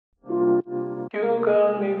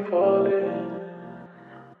got me falling.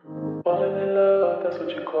 Falling in love, that's what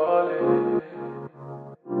you call it.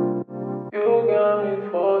 You got me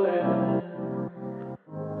falling.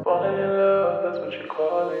 Falling in love, that's what you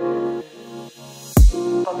call it.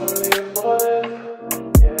 I'm not really for this.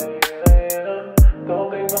 Yeah. Don't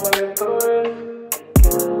think I'ma live through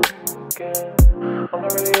this again. I'm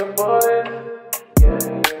not really for this.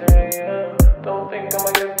 Yeah. Don't think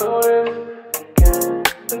I'ma get through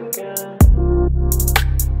this again.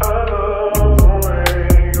 I love the way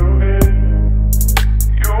you get.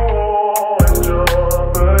 You always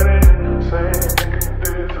jump right in, saying thinking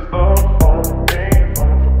this is love for me,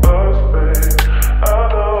 for us, babe. I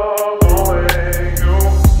love the way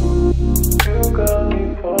you got me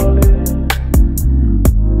falling,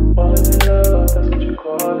 falling in love. That's what you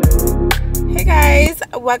call it. Hey guys,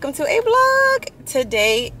 welcome to a vlog.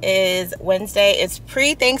 Today is Wednesday. It's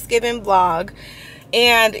pre-Thanksgiving vlog.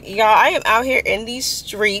 And y'all, I am out here in these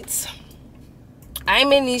streets.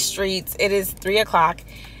 I'm in these streets. It is 3 o'clock.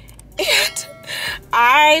 And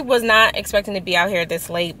I was not expecting to be out here this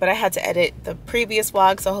late, but I had to edit the previous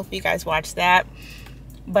vlog, so hopefully you guys watched that.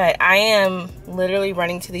 But I am literally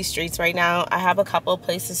running to these streets right now. I have a couple of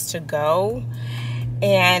places to go.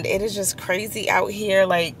 And it is just crazy out here.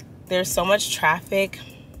 Like, there's so much traffic.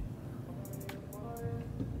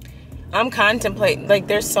 I'm contemplating, like,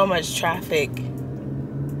 there's so much traffic.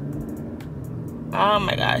 Oh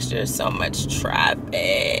my gosh, there's so much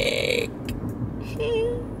traffic.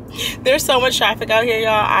 There's so much traffic out here,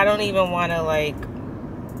 y'all. I don't even want to, like,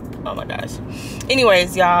 oh my gosh.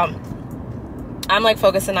 Anyways, y'all, I'm like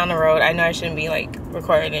focusing on the road. I know I shouldn't be like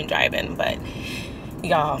recording and driving, but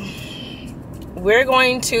y'all, we're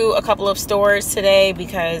going to a couple of stores today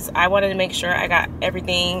because I wanted to make sure I got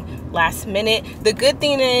everything last minute. The good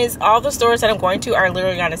thing is all the stores that I'm going to are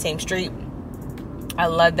literally on the same street. I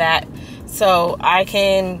love that. So I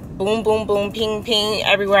can boom, boom, boom, ping, ping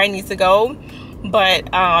everywhere I need to go. But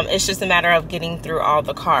it's just a matter of getting through all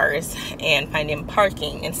the cars and finding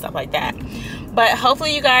parking and stuff like that. But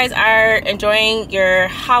hopefully you guys are enjoying your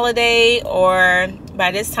holiday, or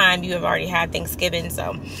by this time you have already had Thanksgiving.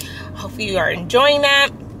 So hopefully you are enjoying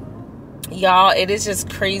that. Y'all, it is just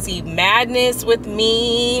crazy madness with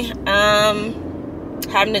me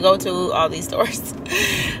having to go to all these stores.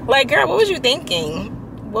 Like, girl, what was you thinking?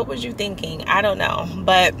 What was you thinking? I don't know.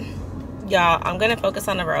 But y'all, I'm gonna focus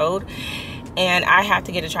on the road, and I have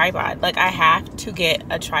to get a tripod. Like, I have to get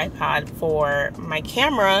a tripod for my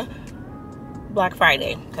camera Black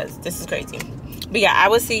Friday, because this is crazy. But yeah, I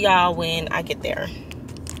will see y'all when I get there.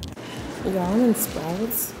 Y'all, in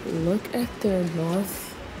Sprouts, look at their Norfolk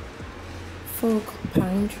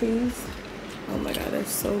pine trees. Oh my god, they're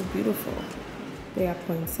so beautiful. They got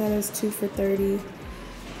poinsettias, 2 for $30.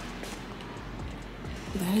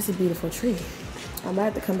 That is a beautiful tree. I might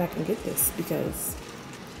have to come back and get this because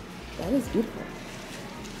that is beautiful.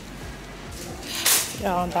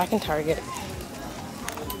 Y'all, I'm back in Target.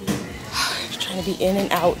 Trying to be in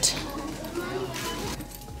and out.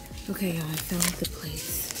 Okay, y'all, I found the place.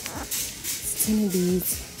 It's 10 of these.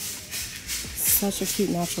 Such a cute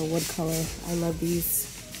natural wood color. I love these.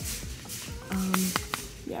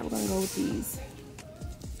 Yeah, we're gonna go with these.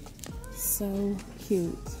 So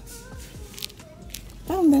cute.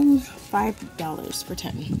 Found them $5 for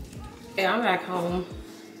 10. Okay, I'm back home.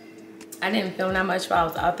 I didn't film that much while I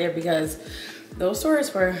was out there because those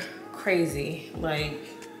stores were crazy. Like,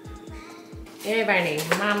 everybody named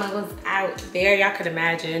Mama was out there. Y'all could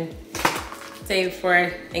imagine. Save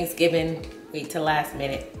for Thanksgiving, wait till last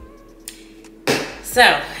minute.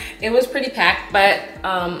 So it was pretty packed, but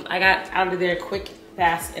I got out of there quick,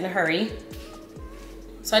 fast, in a hurry.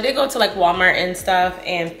 So I did go to like Walmart and stuff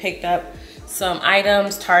and picked up some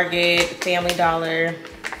items, Target, Family Dollar,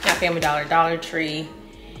 not Family Dollar, Dollar Tree,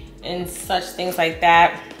 and such things like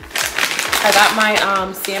that. I got my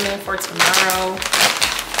salmon for tomorrow.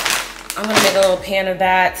 I'm gonna make a little pan of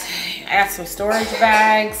that. I got some storage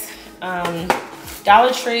bags.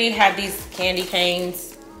 Dollar Tree had these candy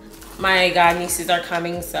canes. My god nieces are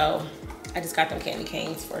coming, so I just got them candy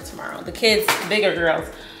canes for tomorrow. The kids, the bigger girls,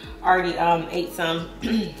 already ate some.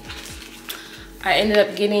 I ended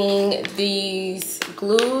up getting these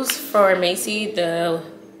glues for Macy, the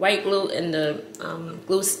white glue and the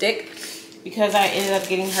glue stick, because I ended up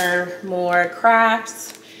getting her more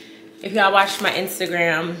crafts. If y'all watched my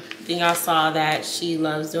Instagram, then y'all saw that she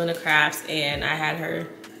loves doing the crafts, and I had her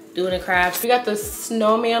doing the crafts. We got the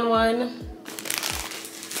snowman one,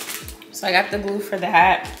 so I got the glue for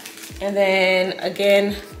that. And then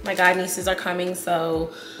again, my god nieces are coming,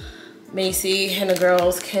 so Macy and the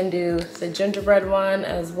girls can do the gingerbread one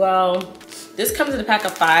as well. This comes in a pack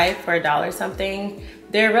of 5 for $1 something,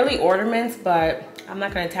 They're really ornaments, but I'm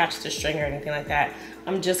not gonna attach the string or anything like that.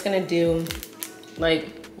 I'm just gonna do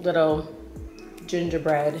like little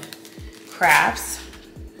gingerbread crafts.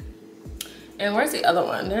 And where's the other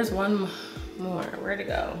one? There's one more. Where'd it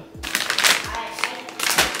go?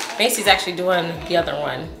 Macy's actually doing the other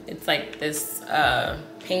one. It's like this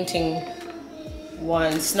painting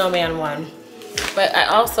one, snowman one. But I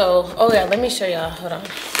also, oh yeah, let me show y'all, hold on.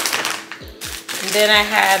 And then I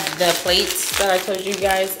have the plates that I told you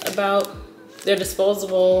guys about. They're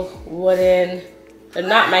disposable, wooden, they're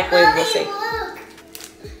not microwavable safe.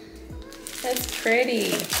 That's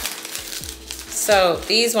pretty. So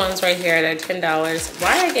these ones right here, they're $10.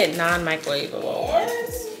 Why did I get non-microwavable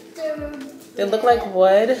ones? They look like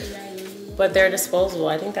wood, but they're disposable.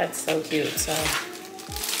 I think that's so cute. So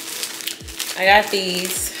I got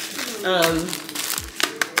these.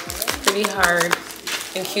 Pretty hard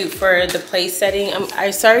and cute for the place setting.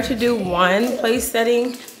 I started to do one place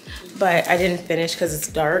setting, but I didn't finish because it's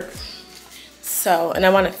dark. So, and I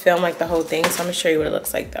want to film like the whole thing, so I'm gonna show you what it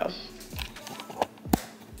looks like though.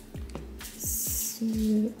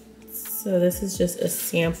 So this is just a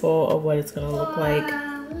sample of what it's gonna look like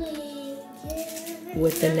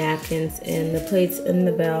with the napkins and the plates and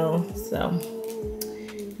the bell. So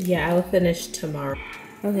yeah, I will finish tomorrow.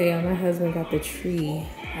 Okay, y'all, my husband got the tree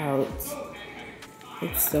out.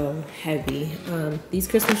 It's so heavy. These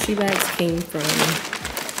Christmas tree bags came from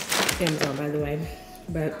Amazon, by the way.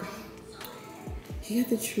 But he got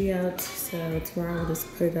the tree out, so tomorrow I'll just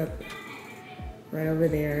put it up right over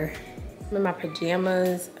there. I'm in my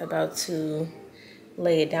pajamas, about to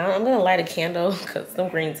lay it down. I'm gonna light a candle because some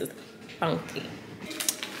greens is funky.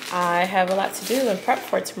 I have a lot to do and prep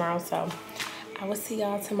for tomorrow, so I will see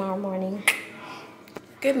y'all tomorrow morning.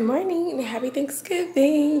 Good morning and happy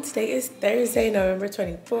Thanksgiving. Today is Thursday, November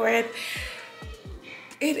 24th.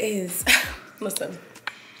 It is, listen,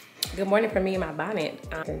 good morning for me in my bonnet.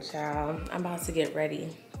 Child, I'm about to get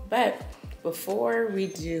ready. But before we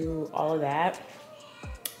do all of that,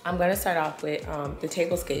 I'm gonna start off with the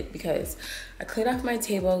tablescape because I cleaned off my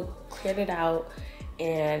table, cleared it out,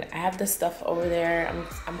 and I have the stuff over there.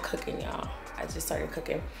 I'm cooking, y'all. I just started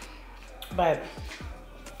cooking. But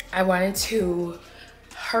I wanted to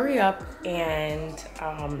hurry up and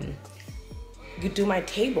do my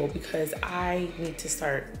table because I need to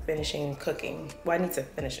start finishing cooking. Well, I need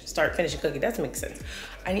to start finishing cooking. That doesn't make sense.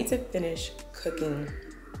 I need to finish cooking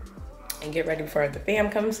and get ready before the fam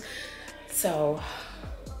comes. So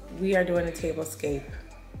we are doing a tablescape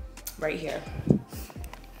right here.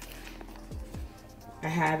 I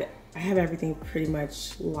have everything pretty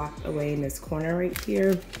much locked away in this corner right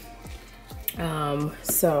here.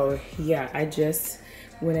 So yeah, I just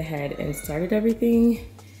went ahead and started everything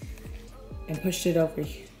and pushed it over.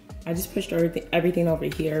 I just pushed everything over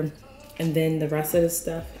here, and then the rest of the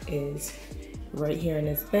stuff is right here in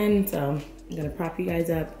this bin. So I'm gonna prop you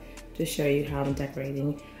guys up to show you how I'm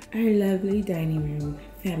decorating our lovely dining room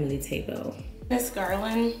family table. This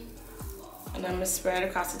garland, and I'm gonna spread it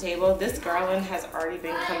across the table. This garland has already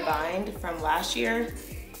been combined from last year.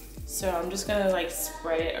 So I'm just gonna like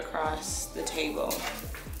spread it across the table.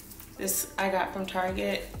 This I got from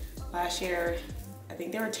Target last year. I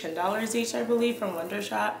think they were $10 each, I believe, from Wonder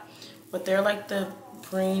Shop. But they're like the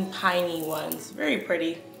green piney ones. Very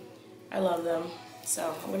pretty. I love them.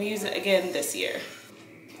 So I'm gonna use it again this year.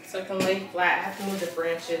 So I can lay flat. I have to move the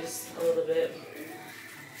branches a little bit.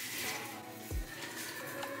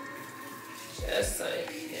 Just like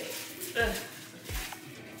it.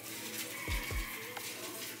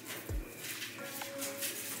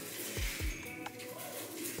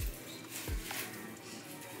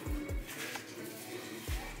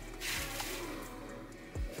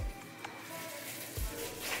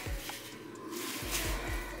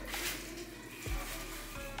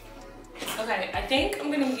 Okay, I think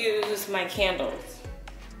I'm gonna use my candles.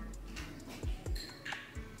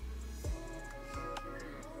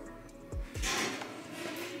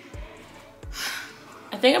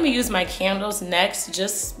 I think I'm gonna use my candles next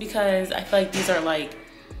just because I feel like these are like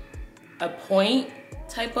a point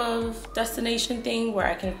type of destination thing where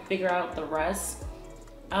I can figure out the rest.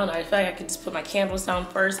 I don't know, I feel like I could just put my candles down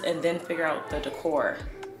first and then figure out the decor.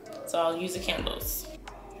 So I'll use the candles.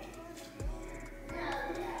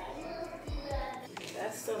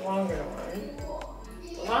 That's the longer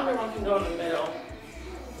one. The longer one can go in the middle.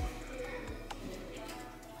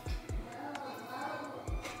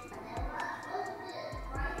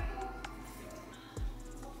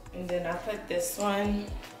 And then I put this one.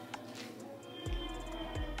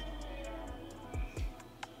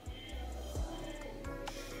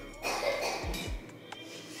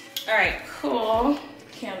 All right, cool.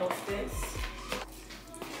 Candlesticks.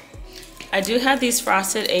 I do have these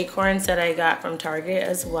frosted acorns that I got from Target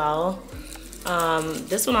as well.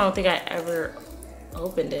 This one I don't think I ever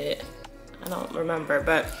opened it. I don't remember,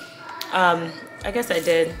 but I guess I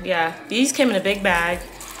did. Yeah, these came in a big bag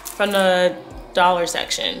from the dollar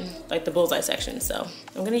section, like the bullseye section. So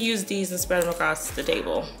I'm gonna use these and spread them across the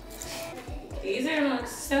table. These are gonna look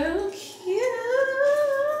so cute.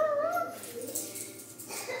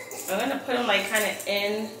 I'm gonna put them like kind of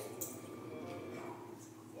in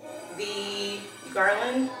the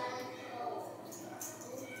garland.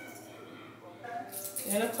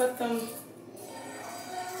 I'm gonna put them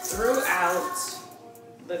throughout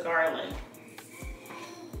the garland.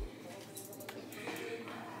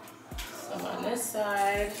 Some on this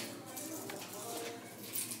side.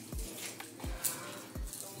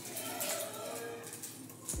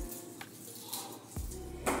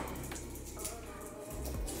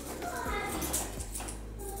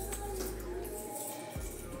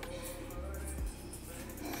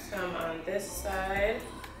 Some on this side.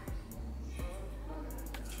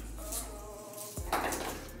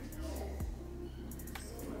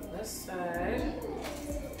 This side.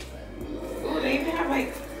 Ooh, they even have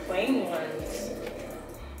like plain ones.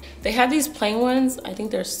 They have these plain ones. I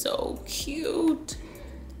think they're so cute.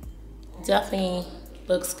 Definitely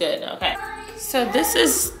looks good. Okay. So this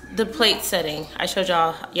is the plate setting I showed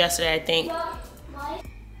y'all yesterday, I think.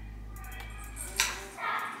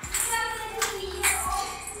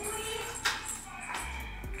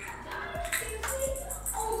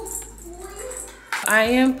 I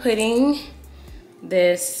am putting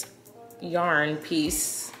this yarn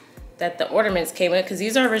piece that the ornaments came with, because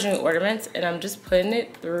these are original ornaments, and I'm just putting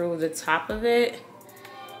it through the top of it.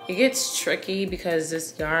 It gets tricky because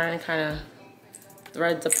this yarn kind of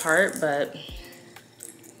threads apart, but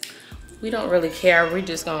we don't really care. We're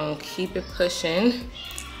just gonna keep it pushing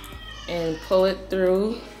and pull it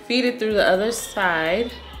through, feed it through the other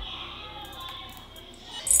side.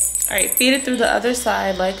 All right, feed it through the other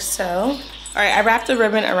side like so. All right, I wrapped the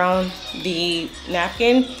ribbon around the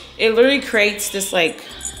napkin. It literally creates this like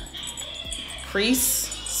crease.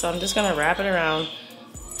 So I'm just gonna wrap it around,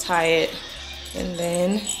 tie it, and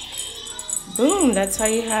then boom, that's how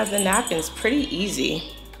you have the napkins. Pretty easy.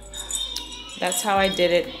 That's how I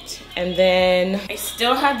did it. And then I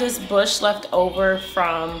still have this bush left over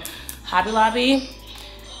from Hobby Lobby.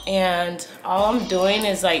 And all I'm doing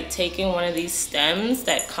is like taking one of these stems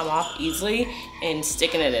that come off easily and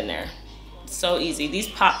sticking it in there. So easy. These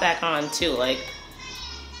pop back on too, like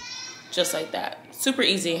just like that. Super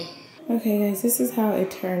easy. Okay guys, this is how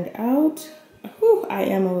it turned out. Whew, I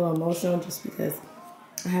am a little emotional just because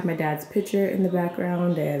I have my dad's picture in the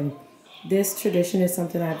background, and this tradition is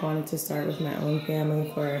something I've wanted to start with my own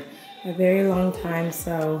family for a very long time.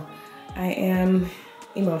 So I am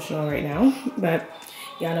emotional right now, but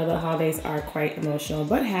y'all know the holidays are quite emotional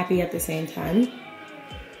but happy at the same time.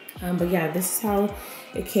 But yeah, this is how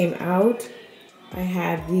it came out. I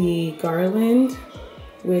have the garland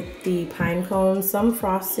with the pine cones, some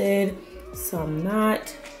frosted, some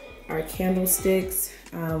not. Our candlesticks,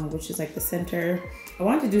 which is like the center. I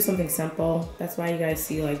wanted to do something simple. That's why you guys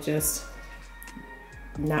see like just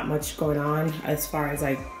not much going on as far as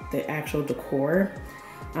like the actual decor.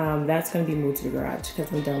 That's gonna be moved to the garage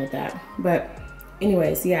because I'm done with that. But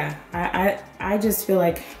anyways, yeah, I just feel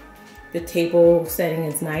like the table setting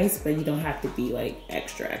is nice, but you don't have to be like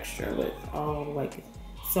extra with all like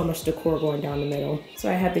so much decor going down the middle. So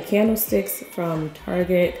I had the candlesticks from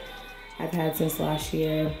Target. I've had since last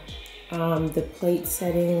year. The plate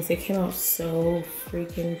settings, they came out so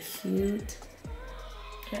freaking cute.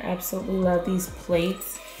 I absolutely love these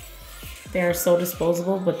plates. They are so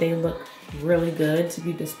disposable, but they look really good to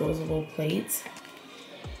be disposable plates.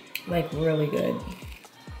 Like really good.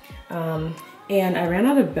 And I ran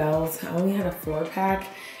out of bells. I only had a 4-pack,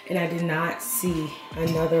 and I did not see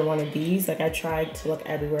another one of these. Like I tried to look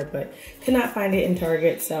everywhere, but could not find it in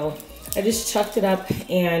Target. So I just chucked it up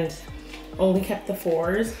and only kept the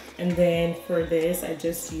 4s. And then for this, I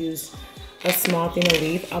just used a small thing of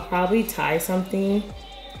leaf. I'll probably tie something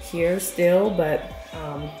here still, but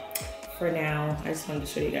for now, I just wanted to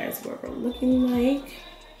show you guys what we're looking like.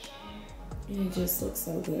 And it just looks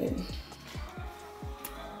so good.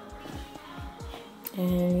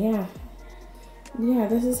 And yeah,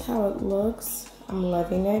 this is how it looks. I'm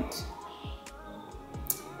loving it.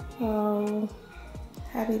 Oh,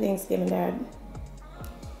 happy Thanksgiving, Dad.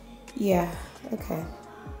 Yeah, okay,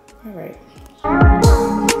 all right.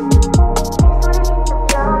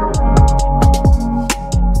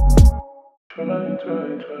 Tonight, Don't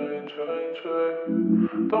make me try.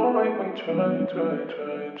 Don't make me try. Don't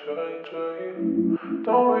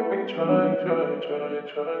make me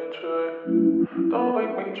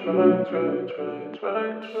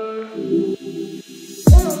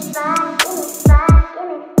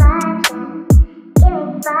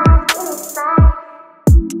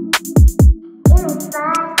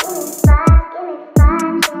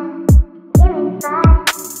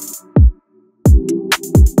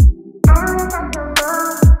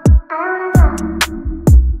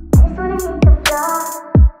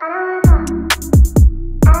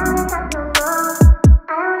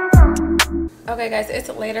Okay guys, it's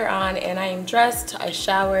later on and I am dressed, I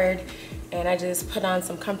showered, and I just put on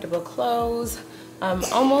some comfortable clothes. I'm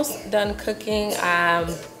almost done cooking. My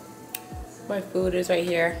food is right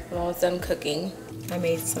here. I'm almost done cooking. I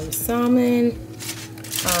made some salmon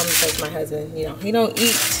because my husband, you know, he don't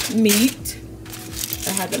eat meat.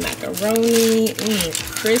 I have the macaroni,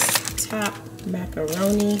 crisp top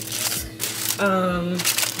macaroni.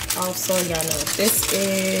 Also, y'all know this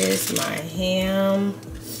is my ham.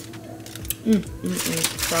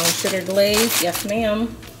 Brown sugar glaze, yes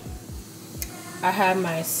ma'am. I have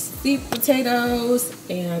my sweet potatoes,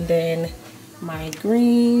 and then my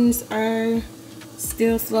greens are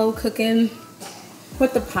still slow cooking.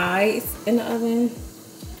 Put the pies in the oven.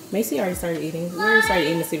 Macy already started eating. We already started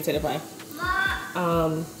eating the sweet potato pie.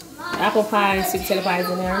 Apple pie, sweet potato pie is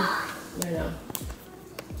in there. I know.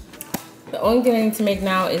 The only thing I need to make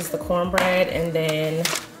now is the cornbread, and then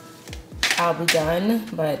I'll be done,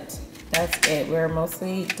 but that's it. We're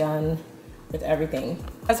mostly done with everything.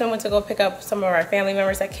 My husband went to go pick up some of our family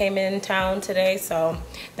members that came in town today, so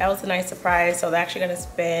that was a nice surprise. So they're actually gonna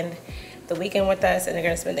spend the weekend with us, and they're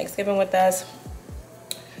gonna spend Thanksgiving with us.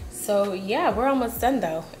 So yeah, we're almost done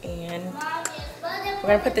though, and we're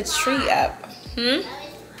gonna put the tree up.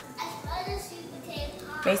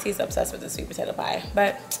 Macy's obsessed with the sweet potato pie,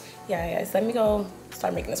 but yeah, guys, let me go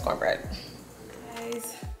start making this cornbread.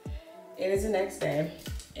 Guys, it is the next day.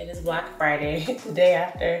 It is Black Friday, the day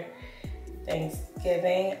after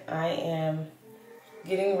Thanksgiving. I am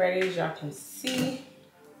getting ready, as y'all can see.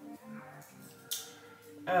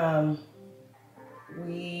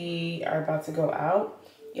 We are about to go out.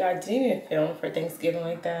 Yeah, I didn't even film for Thanksgiving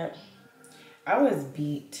like that. I was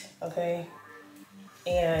beat, okay?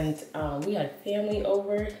 And we had family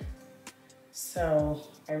over, so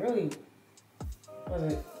I really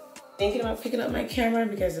wasn't thinking about picking up my camera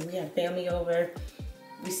because we had family over.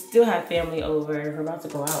 We still have family over. We're about to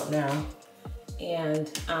go out now. And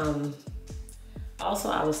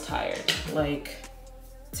also I was tired. Like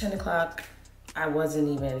 10 o'clock, I wasn't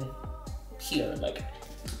even here. Like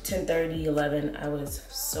 10:30, 11, I was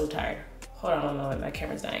so tired. Hold on, I don't know, my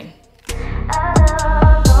camera's dying.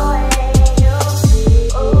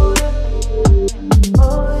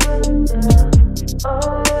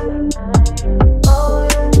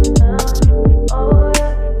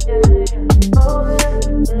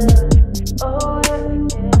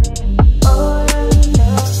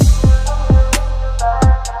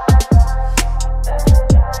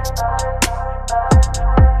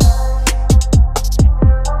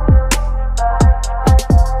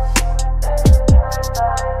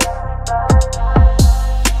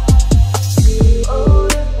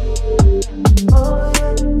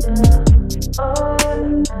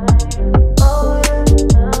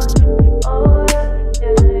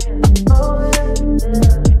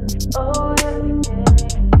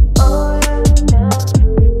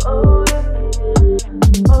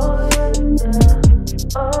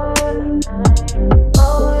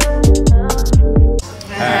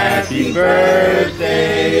 Happy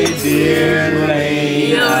birthday, dear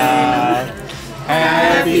Layla.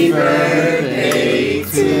 Happy birthday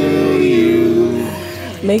to you.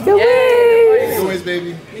 Make a wish. Make a wish,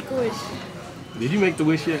 baby. Make a wish. Did you make the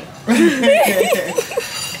wish yet?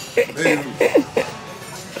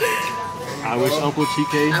 I wish Uncle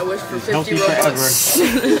Chike I wish for 50 healthy Robux.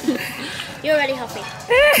 You're already healthy.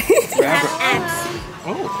 forever. Abs.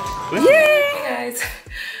 Oh, Yay, guys.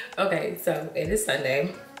 Okay, so it is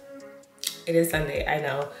Sunday. It is Sunday, I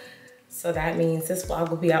know. So that means this vlog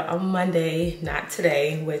will be out on Monday, not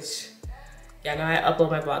today, which y'all know I upload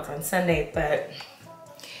my vlogs on Sunday, but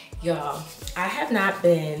y'all, I have not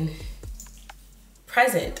been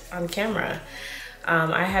present on camera.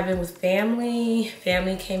 I have been with family.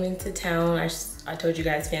 Family came into town. I told you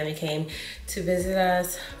guys family came to visit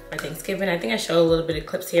us for Thanksgiving. I think I showed a little bit of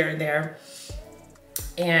clips here and there.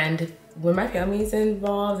 And when my family's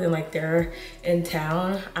involved and like they're in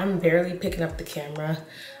town, I'm barely picking up the camera.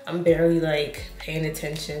 I'm barely like paying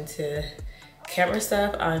attention to camera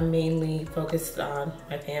stuff, I'm mainly focused on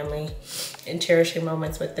my family and cherishing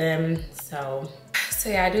moments with them. So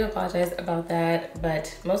yeah, I do apologize about that,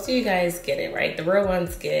 but most of you guys get it, right? The real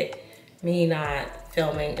ones get me not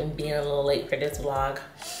filming and being a little late for this vlog.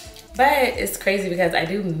 But it's crazy because I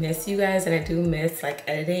do miss you guys, and I do miss like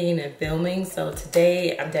editing and filming. So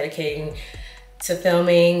today I'm dedicating to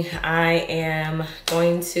filming. I am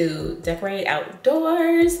going to decorate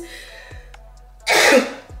outdoors.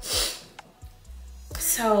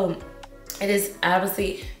 So it is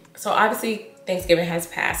obviously Thanksgiving has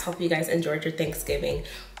passed. Hope you guys enjoyed your Thanksgiving.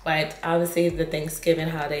 But obviously the Thanksgiving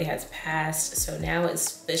holiday has passed. So now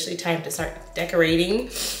it's officially time to start decorating.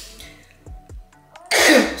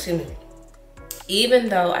 Excuse me. Even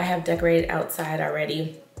though I have decorated outside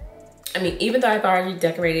already, even though I've already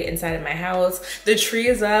decorated inside of my house, the tree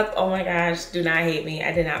is up. Oh my gosh, do not hate me.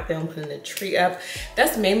 I did not film putting the tree up.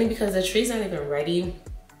 That's mainly because the tree's not even ready.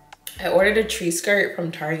 I ordered a tree skirt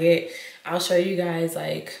from Target. I'll show you guys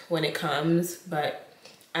like when it comes, but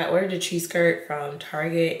I ordered a tree skirt from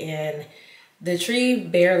Target and the tree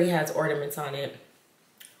barely has ornaments on it.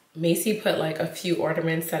 Macy put like a few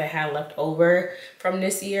ornaments that I had left over from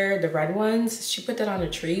this year, the red ones. She put that on the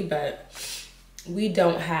tree, but we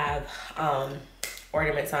don't have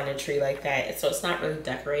ornaments on the tree like that. So it's not really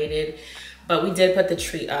decorated, but we did put the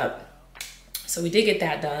tree up. So we did get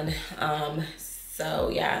that done. So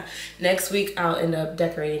yeah, next week I'll end up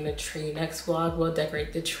decorating the tree. Next vlog we'll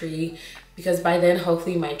decorate the tree because by then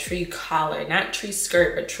hopefully my tree collar, not tree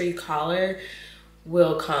skirt, but tree collar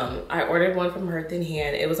will come. I ordered one from Hearth and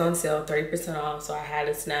Hand. It was on sale, 30% off, so I had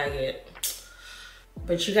to snag it.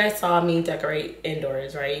 But you guys saw me decorate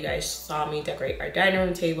indoors, right? You guys saw me decorate our dining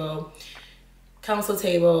room table, council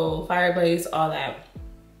table, fireplace, all that.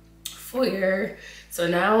 Foyer. So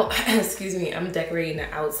now, excuse me, I'm decorating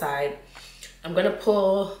the outside. I'm gonna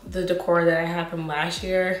pull the decor that I have from last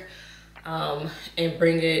year and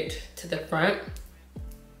bring it to the front.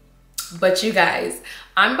 But you guys,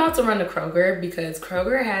 I'm about to run to Kroger because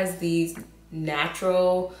Kroger has these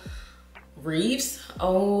natural wreaths.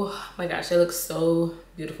 Oh my gosh, they look so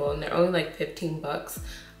beautiful and they're only like 15 bucks.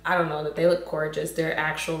 I don't know, that they look gorgeous. They're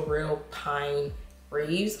actual real pine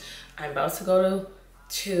wreaths. I'm about to go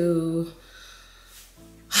to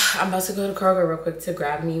Kroger real quick to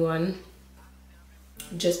grab me one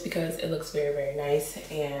just because it looks very, very nice.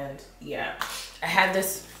 And yeah, I had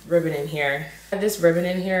this ribbon in here. I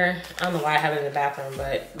don't know why I have it in the bathroom,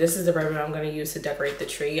 but this is the ribbon I'm gonna use to decorate the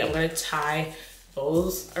tree. I'm gonna tie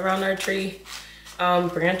bows around our tree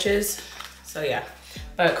branches. So yeah,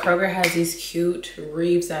 but Kroger has these cute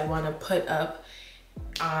wreaths that I wanna put up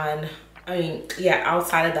on,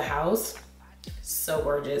 outside of the house. So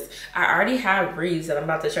gorgeous. I already have wreaths that I'm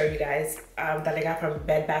about to show you guys that I got from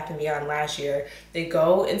Bed Bath & Beyond last year. They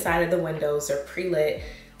go inside of the windows, they're pre-lit.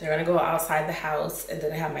 They're gonna go outside the house, and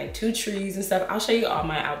then I have my 2 trees and stuff. I'll show you all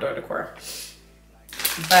my outdoor decor.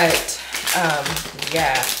 But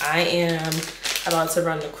yeah, I am about to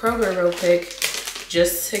run to Kroger real quick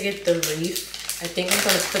just to get the wreath. I think I'm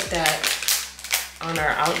gonna put that on our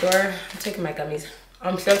outdoor. I'm taking my gummies.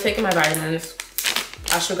 I'm still taking my vitamins,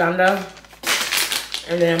 ashwagandha,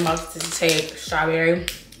 and then I'm about to take strawberry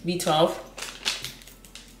B12.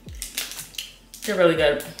 They're really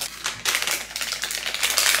good.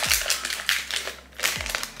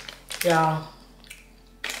 Y'all,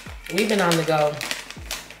 we've been on the go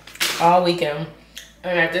all weekend,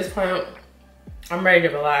 and at this point I'm ready to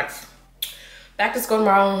relax. Back to school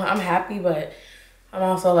tomorrow. I'm happy, but I'm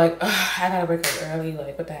also like, I gotta wake up early.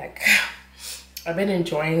 Like, what the heck? I've been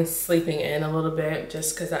enjoying sleeping in a little bit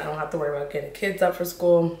just because I don't have to worry about getting kids up for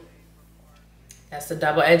school. That's the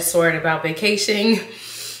double-edged sword about vacationing.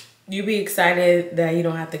 You be excited that you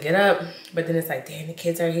don't have to get up, but then it's like, damn, the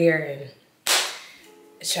kids are here and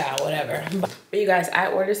child, whatever. But you guys, I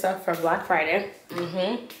ordered stuff for Black Friday.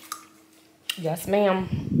 Yes, ma'am.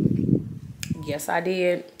 Yes, I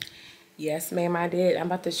did. Yes, ma'am, I did. I'm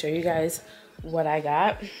about to show you guys what I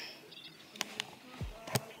got.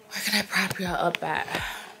 Where can I prop y'all up at?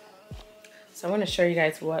 So I'm gonna show you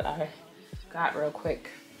guys what I got real quick.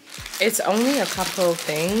 It's only a couple of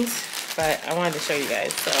things, but I wanted to show you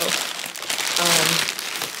guys. So,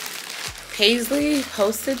 Paisley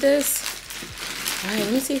posted this. All right,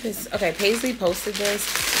 let me see if it's, okay, Paisley posted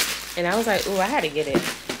this, and I was like, ooh, I had to get it.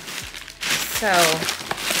 So,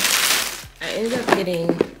 I ended up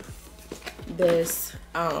getting this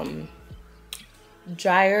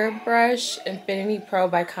dryer brush, Infinity Pro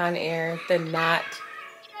by Conair,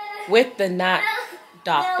 with the knot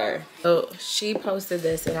doctor. So she posted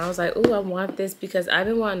this, and I was like, ooh, I want this because I've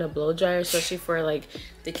been wanting a blow dryer, especially for like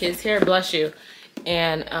the kids' hair, bless you.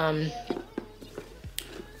 And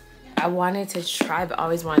I wanted to try, but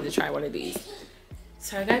always wanted to try one of these.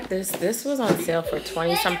 So I got this. This was on sale for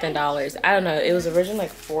 $20-something. I don't know. It was originally like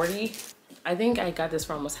 40. I think I got this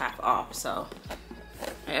for almost half off. So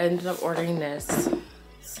I ended up ordering this.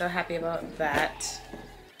 So happy about that.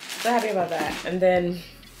 So happy about that. And then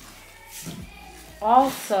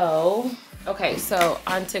also, okay, so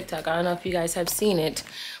on TikTok, I don't know if you guys have seen it,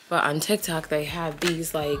 but on TikTok they have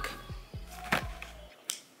these like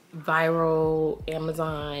viral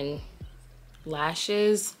Amazon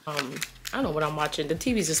lashes. I don't know what I'm watching. The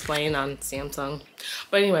TV's just playing on Samsung.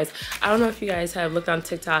 But anyways, I don't know if you guys have looked on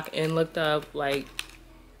TikTok and looked up like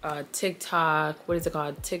TikTok, what is it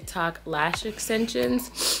called? TikTok lash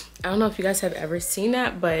extensions. I don't know if you guys have ever seen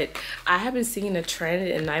that, but I have been seeing a trend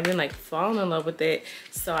and I've been like falling in love with it.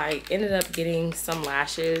 So I ended up getting some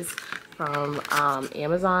lashes from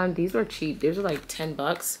Amazon. These were cheap. These were like 10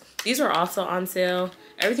 bucks. These were also on sale.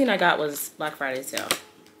 Everything I got was Black Friday sale.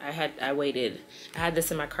 I waited. I had this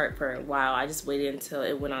in my cart for a while. I just waited until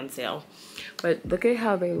it went on sale. But look at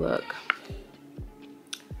how they look.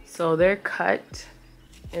 So they're cut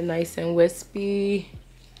and nice and wispy.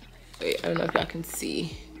 Wait, I don't know if y'all can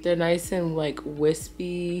see. They're nice and like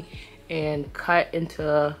wispy and cut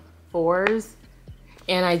into 4s.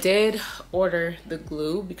 And I did order the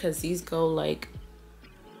glue because these go like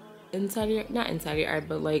inside your, not inside your eye,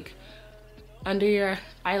 but like under your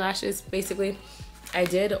eyelashes basically. I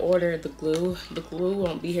did order the glue. The glue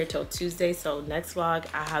won't be here till Tuesday, so next vlog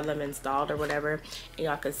I have them installed or whatever and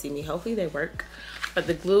y'all can see me. Hopefully they work. But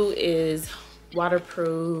the glue is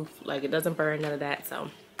waterproof, like it doesn't burn, none of that. So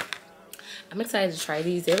I'm excited to try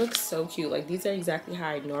these. They look so cute. Like these are exactly how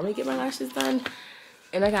I normally get my lashes done,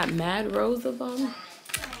 and I got mad rows of them.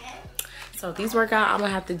 So if these work out, I'm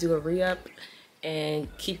gonna have to do a re-up and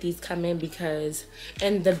keep these coming because,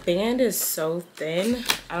 and the band is so thin.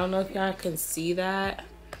 I don't know if y'all can see that,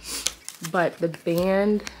 but the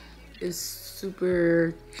band is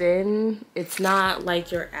super thin. It's not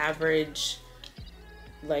like your average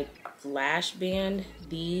like lash band.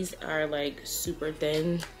 These are like super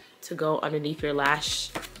thin to go underneath your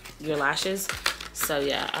lashes. So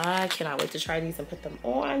yeah, I cannot wait to try these and put them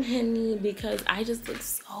on, honey, because I just look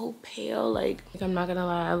so pale. Like I'm not gonna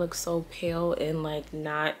lie, I look so pale and like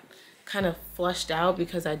not kind of flushed out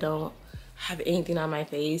because I don't have anything on my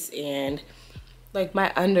face. And like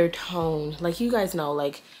my undertone, like you guys know,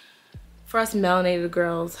 like for us melanated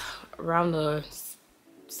girls around the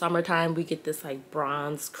summertime we get this like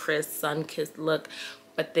bronze crisp sun-kissed look,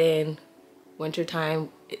 but then wintertime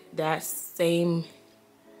that same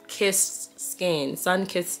kissed skin,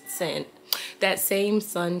 sun-kissed skin, that same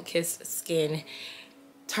sun-kissed skin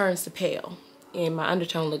turns to pale and my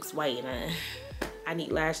undertone looks white, and I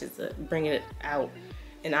need lashes to bring it out,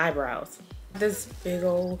 and eyebrows. This big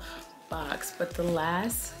old box, but the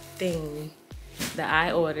last thing that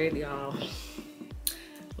I ordered, y'all,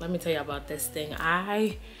 let me tell you about this thing.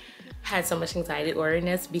 I had so much anxiety ordering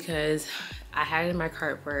this because I had it in my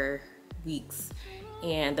cart for weeks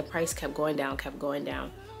and the price kept going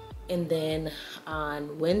down. And then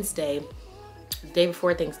on Wednesday, the day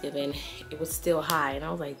before Thanksgiving, it was still high. And I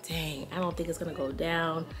was like, dang, I don't think it's gonna go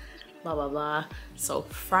down, blah, blah, blah. So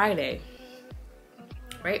Friday,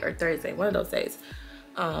 right, or Thursday, one of those days,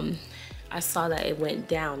 I saw that it went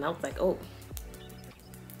down. I was like, oh,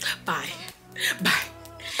 bye.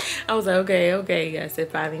 I was like, okay, yes,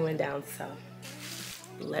 it finally went down. So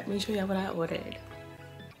let me show you what I ordered.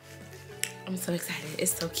 I'm so excited.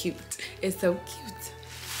 It's so cute. It's so cute.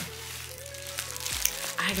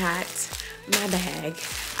 I got my bag.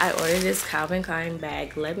 I ordered this Calvin Klein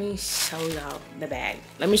bag. Let me show y'all the bag.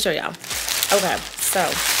 Let me show y'all. Okay, so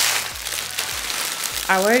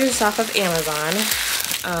I ordered this off of Amazon.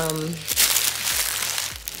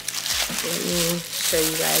 Let me show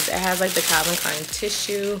you guys. It has like the Calvin Klein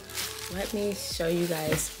tissue. Let me show you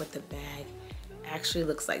guys what the bag actually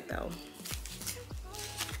looks like though.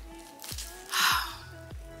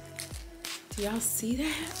 Do y'all see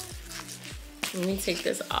that? Let me take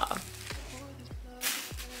this off.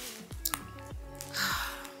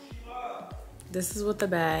 This is what the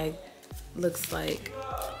bag looks like.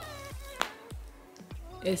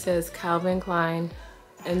 It says Calvin Klein,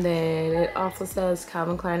 and then it also says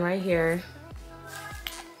Calvin Klein right here.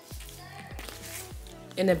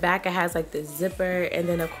 In the back it has like the zipper, and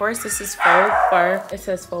then of course this is faux fur. It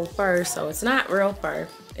says faux fur, so it's not real fur.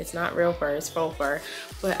 It's not real fur, it's faux fur.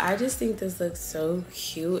 But I just think this looks so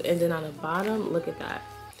cute. And then on the bottom, look at that.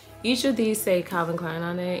 Each of these say Calvin Klein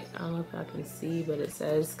on it. I don't know if y'all can see, but it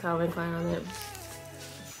says Calvin Klein on it.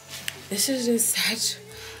 This is just such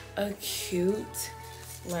a cute,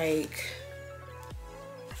 like,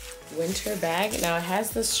 winter bag. Now it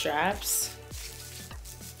has the straps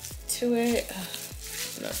to it. I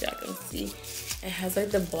don't know if y'all can see. It has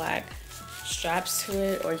like the black straps to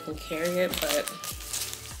it, or you can carry it, but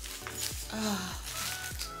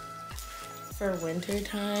for winter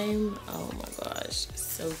time, oh my gosh,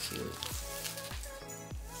 so cute.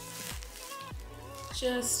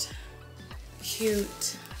 Just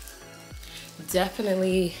cute.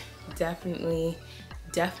 Definitely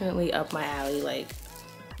up my alley. Like,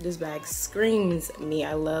 this bag screams me.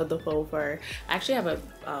 I love the faux fur. I actually have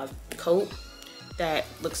a coat that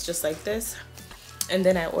looks just like this, and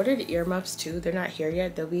then I ordered earmuffs too. They're not here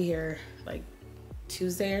yet. They'll be here like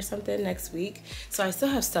Tuesday or something next week. So I still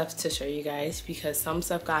have stuff to show you guys, because some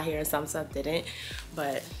stuff got here and some stuff didn't,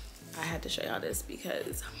 but I had to show y'all this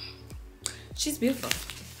because she's beautiful.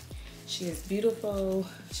 She is beautiful.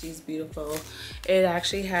 She's beautiful. It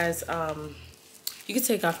actually has you can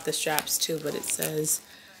take off the straps too, but it says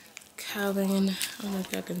Calvin. I don't know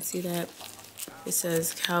if y'all can see that. It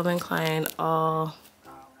says Calvin Klein all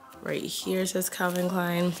right here. It says Calvin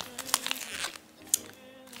Klein.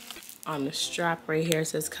 On the strap right here it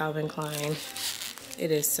says Calvin Klein.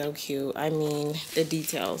 It is so cute. I mean, the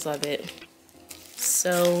details of it,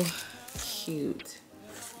 so cute,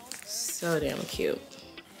 so damn cute.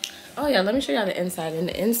 Oh yeah, let me show y'all the inside. And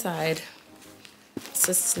the inside, it's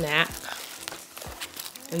a snap,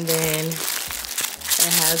 and then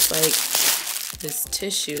it has like this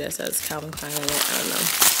tissue that says Calvin Klein in it. I don't know.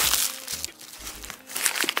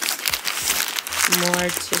 More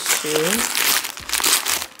tissue.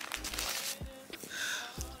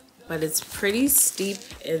 But it's pretty steep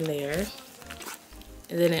in there.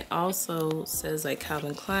 And then it also says like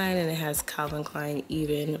Calvin Klein, and it has Calvin Klein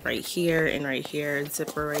even right here and right here,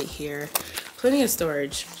 zipper right here. Plenty of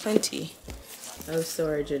storage, plenty of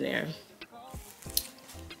storage in there.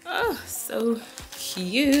 Oh, so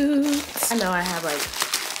cute. I know I have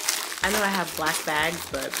black bags,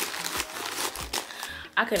 but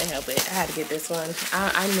I couldn't help it. I had to get this one.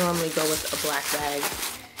 I normally go with a black bag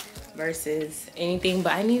versus anything,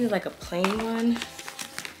 but I needed like a plain one,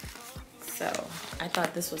 so I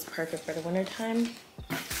thought this was perfect for the winter time.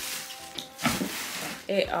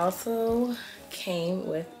 It also came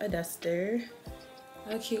with a duster,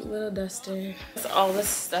 a cute little duster. That's all the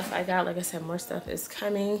stuff I got. Like I said, more stuff is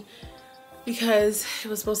coming because it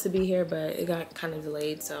was supposed to be here, but it got kind of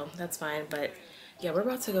delayed, so that's fine. But yeah, we're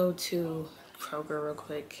about to go to Kroger real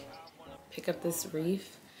quick, pick up this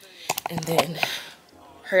wreath, and then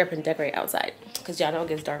hurry up and decorate outside, because y'all know it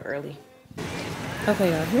gets dark early.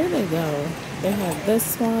 Okay, y'all, here they go. They have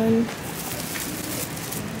this one,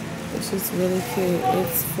 which is really cute.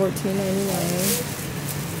 It's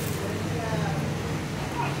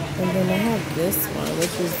 $14.99. And then they have this one,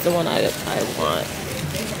 which is the one I want.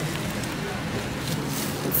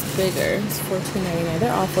 It's bigger. It's $14.99.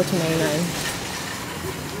 They're all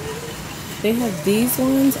 $14.99. They have these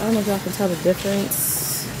ones. I don't know if y'all can tell the difference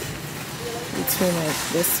between like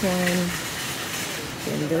this one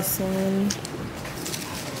and this one.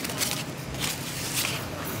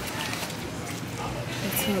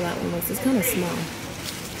 That's how that one looks. It's kind of small.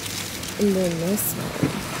 And then this one.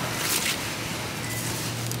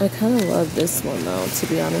 I kind of love this one though, to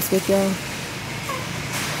be honest with y'all.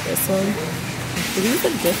 This one. Do these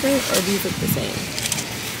look different or do these look the same?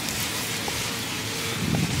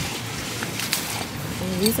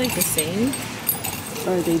 Are these like the same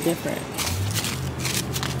or are they different?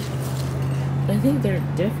 I think they're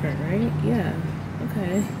different, right? Yeah.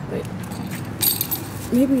 Okay. Wait.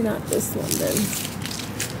 Maybe not this one then.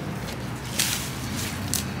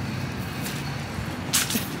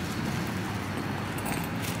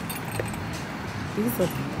 These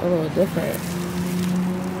look a little different.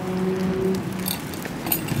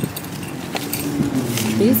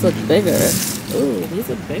 These look bigger. Ooh, these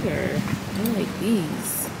are bigger. I like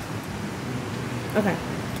these. Okay.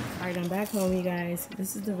 Alright, I'm back home, you guys.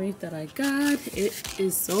 This is the wreath that I got. It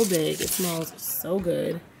is so big. It smells so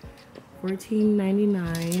good.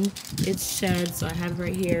 $14.99. It's shed, so I have it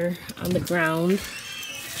right here on the ground.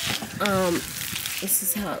 This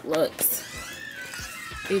is how it looks.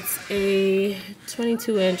 It's a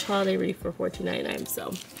 22-inch holiday wreath for $14.99.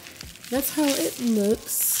 So that's how it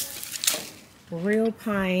looks. Real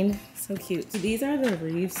pine. So cute. So these are the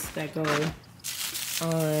wreaths that go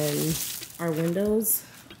on our windows.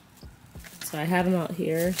 So I have them out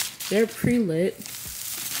here. They're pre-lit.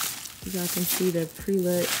 You guys can see they're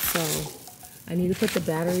pre-lit. So I need to put the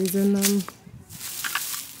batteries in them,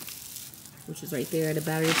 which is right there, the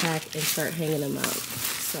battery pack, and start hanging them out.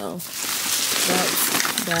 So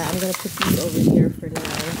that's that. I'm gonna put these over here for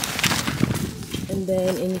now. And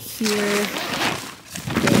then in here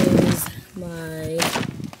my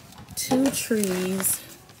 2 trees,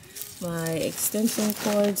 my extension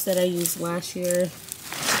cords that I used last year,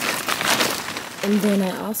 and then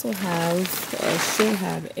I also have, should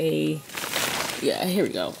have a, yeah, here we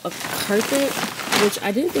go, a carpet, which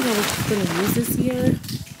I didn't think I was going to use this year,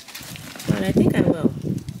 but I think I will.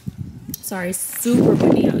 Sorry, super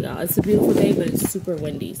windy out, y'all. It's a beautiful day, but it's super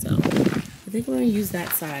windy, so I think we're going to use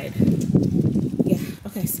that side. Yeah,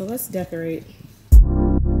 okay, so let's decorate.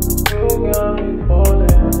 You got me falling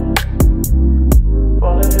in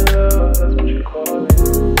love, that's what you call it.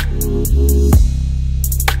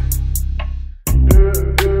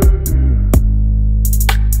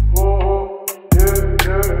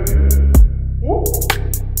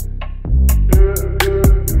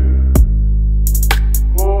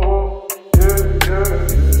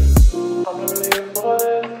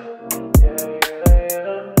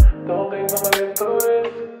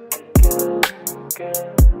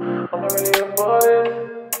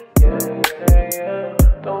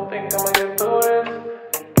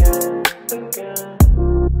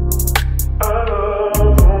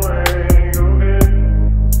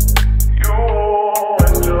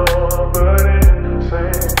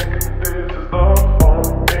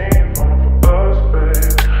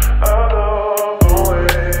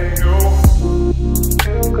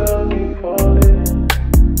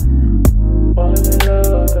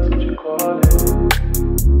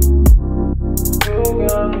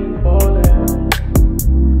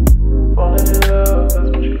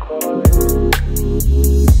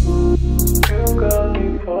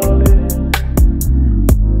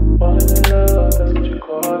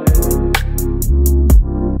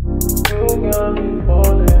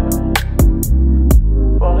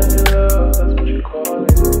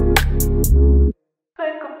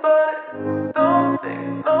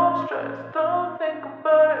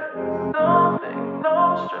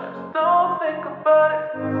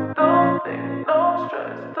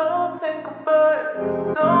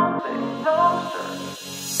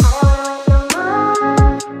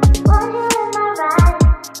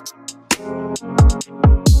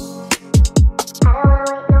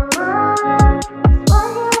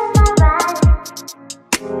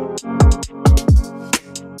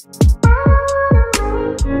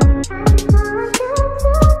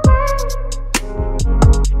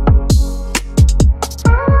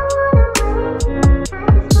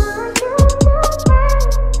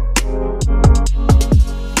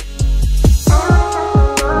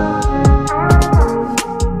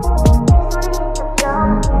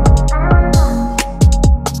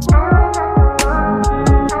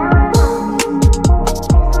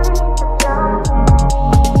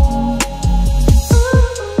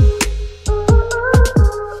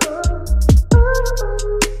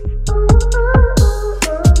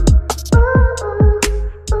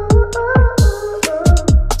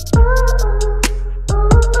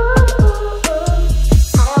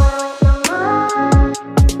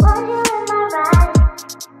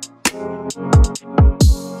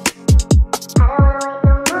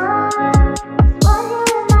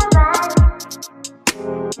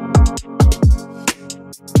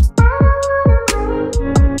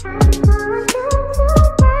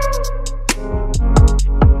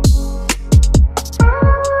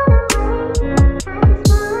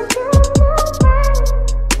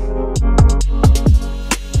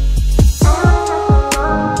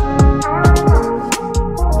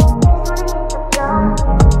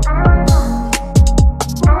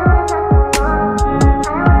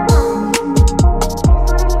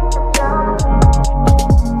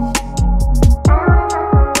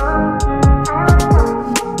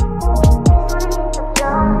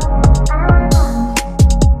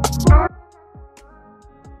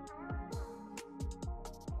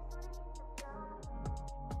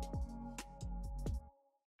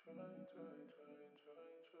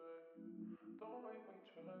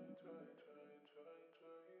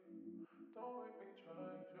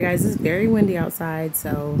 Guys, it's very windy outside,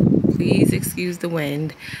 so please excuse the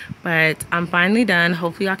wind, but I'm finally done.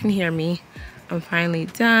 Hopefully y'all can hear me. I'm finally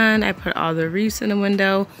done. I put all the wreaths in the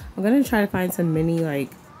window. I'm gonna try to find some mini, like,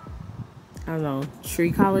 I don't know,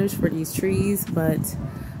 tree collars for these trees, but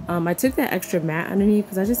I took that extra mat underneath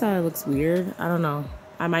because I just thought it looks weird. I don't know.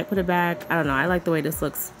 I might put it back. I don't know. I like the way this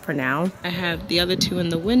looks for now. I have the other two in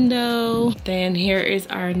the window. Then here is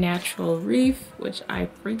our natural wreath, which I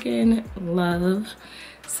freaking love.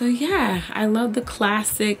 So yeah, I love the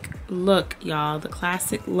classic look, y'all. The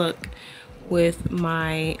classic look with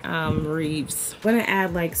my wreaths. I'm gonna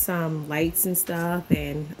add like some lights and stuff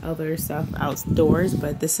and other stuff outdoors,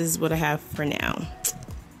 but this is what I have for now.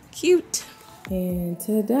 Cute. And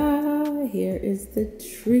ta-da, here is the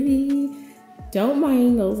tree. Don't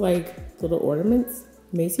mind those like little ornaments.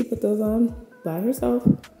 Macy put those on by herself.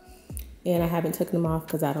 And I haven't taken them off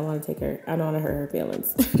because I don't want to hurt her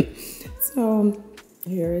feelings. So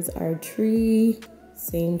here is our tree.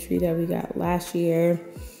 Same tree that we got last year.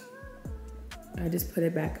 I just put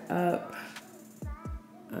it back up.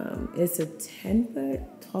 It's a 10 foot,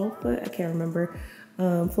 12 foot, I can't remember,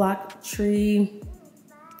 flock tree.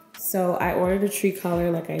 So I ordered a tree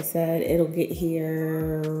color, like I said. It'll get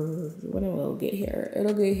here, when will it get here?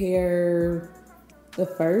 It'll get here the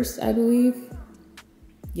 1st, I believe.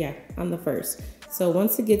 Yeah, on the 1st. So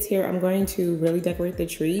once it gets here, I'm going to really decorate the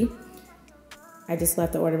tree. I just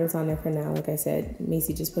left the ornaments on there for now. Like I said,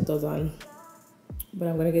 Macy just put those on. But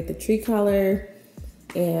I'm gonna get the tree color.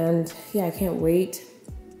 And yeah, I can't wait.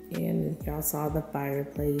 And y'all saw the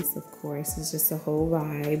fireplace, of course. It's just a whole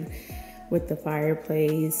vibe with the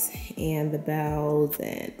fireplace and the bells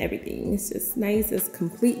and everything. It's just nice. It's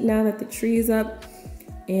complete now that the tree is up.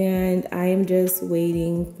 And I am just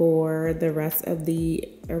waiting for the rest of the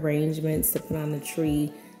arrangements to put on the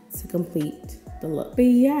tree to complete the look. But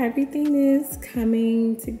yeah, everything is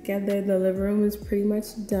coming together. The living room is pretty much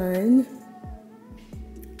done.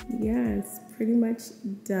 Yeah, it's pretty much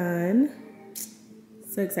done.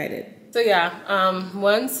 So excited. So yeah,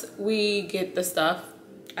 once we get the stuff,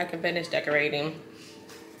 I can finish decorating.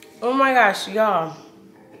 Oh my gosh, y'all.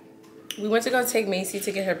 We went to go take Macy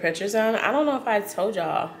to get her pictures done. I don't know if I told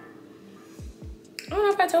y'all.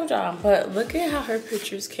 But look at how her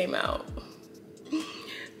pictures came out.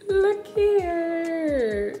 Look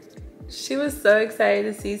here. She was so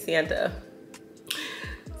excited to see Santa.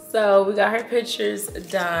 So we got her pictures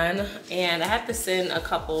done, and I have to send a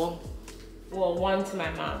couple, well, one to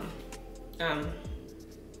my mom.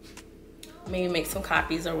 Maybe make some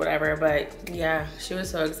copies or whatever, but yeah, she was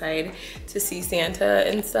so excited to see Santa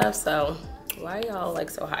and stuff. So why y'all like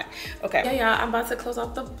so hot? Okay, yeah, y'all, I'm about to close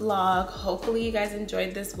off the vlog. Hopefully you guys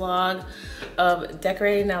enjoyed this vlog of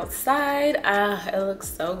decorating outside. It looks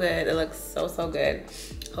so good. It looks so good.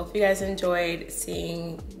 Hope you guys enjoyed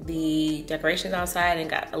seeing the decorations outside and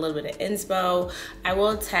got a little bit of inspo. I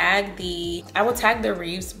will tag the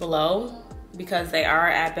wreaths below because they are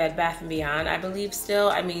at Bed Bath & Beyond, I believe still.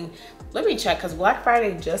 I mean, let me check because Black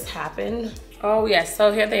Friday just happened. Oh yes,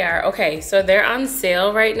 so here they are. Okay, so they're on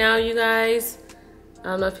sale right now, you guys. I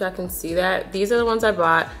don't know if y'all can see that. These are the ones I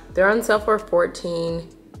bought. They're on sale for $14.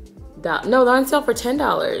 No, they're on sale for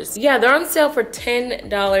 $10. Yeah, they're on sale for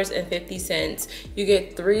 $10.50. You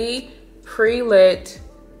get 3 pre-lit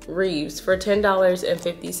wreaths for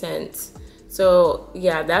 $10.50. So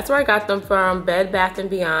yeah, that's where I got them from, Bed Bath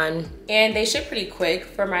 & Beyond. And they ship pretty quick.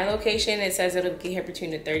 For my location, it says it'll get here between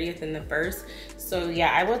the 30th and the 1st. So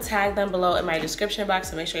yeah, I will tag them below in my description box,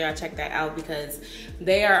 so make sure y'all check that out because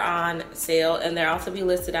they are on sale, and they'll also be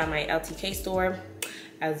listed on my LTK store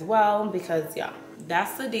as well because yeah,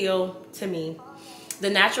 that's the deal to me. The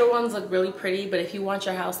natural ones look really pretty, but if you want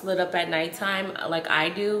your house lit up at nighttime like I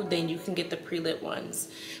do, then you can get the pre-lit ones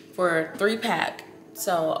for 3-pack.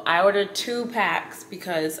 So I ordered 2 packs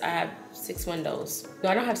because I have 6 windows. No,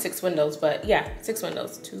 I don't have 6 windows, but yeah, 6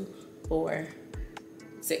 windows. 2, 4,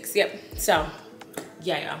 6. Yep. So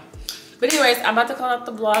yeah, y'all. But anyways, I'm about to close out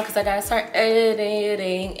the vlog because I gotta start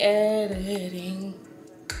editing.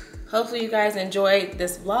 Hopefully you guys enjoyed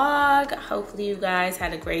this vlog. Hopefully you guys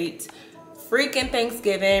had a great freaking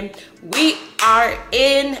Thanksgiving. We are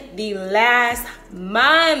in the last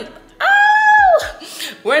month.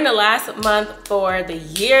 We're in the last month for the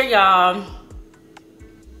year, y'all.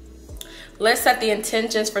 Let's set the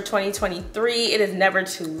intentions for 2023. It is never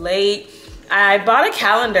too late. I bought a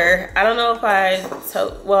calendar. I don't know if I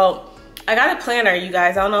got a planner, you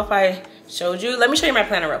guys. I don't know if I showed you. Let me show you my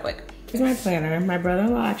planner real quick. Here's my planner. My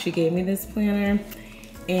brother-in-law actually gave me this planner,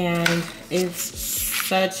 and it's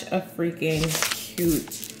such a freaking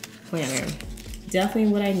cute planner.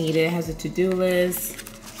 Definitely what I needed. It has a to-do list,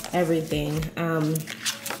 everything.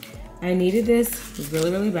 I needed this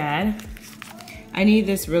really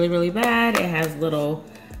bad. It has little,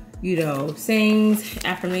 you know, sayings,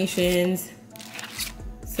 affirmations.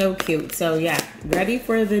 So cute. So yeah, ready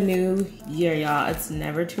for the new year, y'all. It's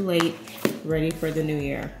never too late. Ready for the new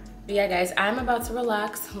year. But yeah, guys, I'm about to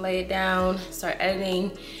relax, lay it down, start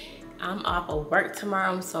editing. I'm off of work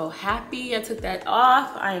tomorrow. I'm so happy I took that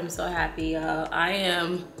off. I am so happy, y'all.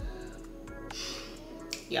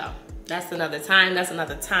 Y'all, that's another time,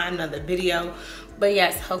 another video. But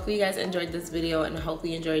yes, hopefully you guys enjoyed this video and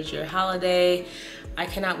hopefully you enjoyed your holiday. I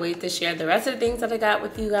cannot wait to share the rest of the things that I got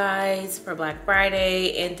with you guys for Black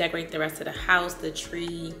Friday and decorate the rest of the house, the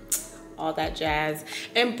tree, all that jazz.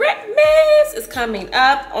 And Britmas is coming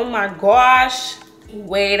up. Oh my gosh.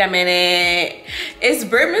 Wait a minute. Is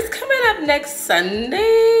Britmas coming up next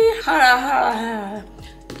Sunday?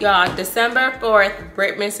 Y'all, December 4th,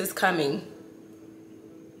 Britmas is coming.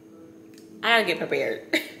 I gotta get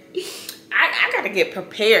prepared. I gotta get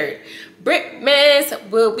prepared. Britmas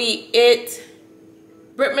will be it.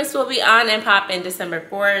 Britmas will be on and popping December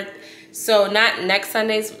 4th. So not next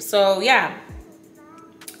Sunday's, so yeah.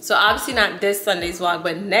 So obviously not this Sunday's vlog,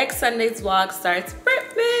 but next Sunday's vlog starts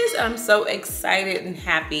Britmas. I'm so excited and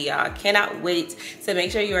happy, y'all. Cannot wait. So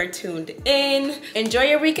make sure you are tuned in. Enjoy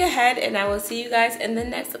your week ahead, and I will see you guys in the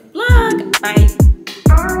next vlog.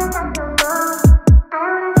 Bye.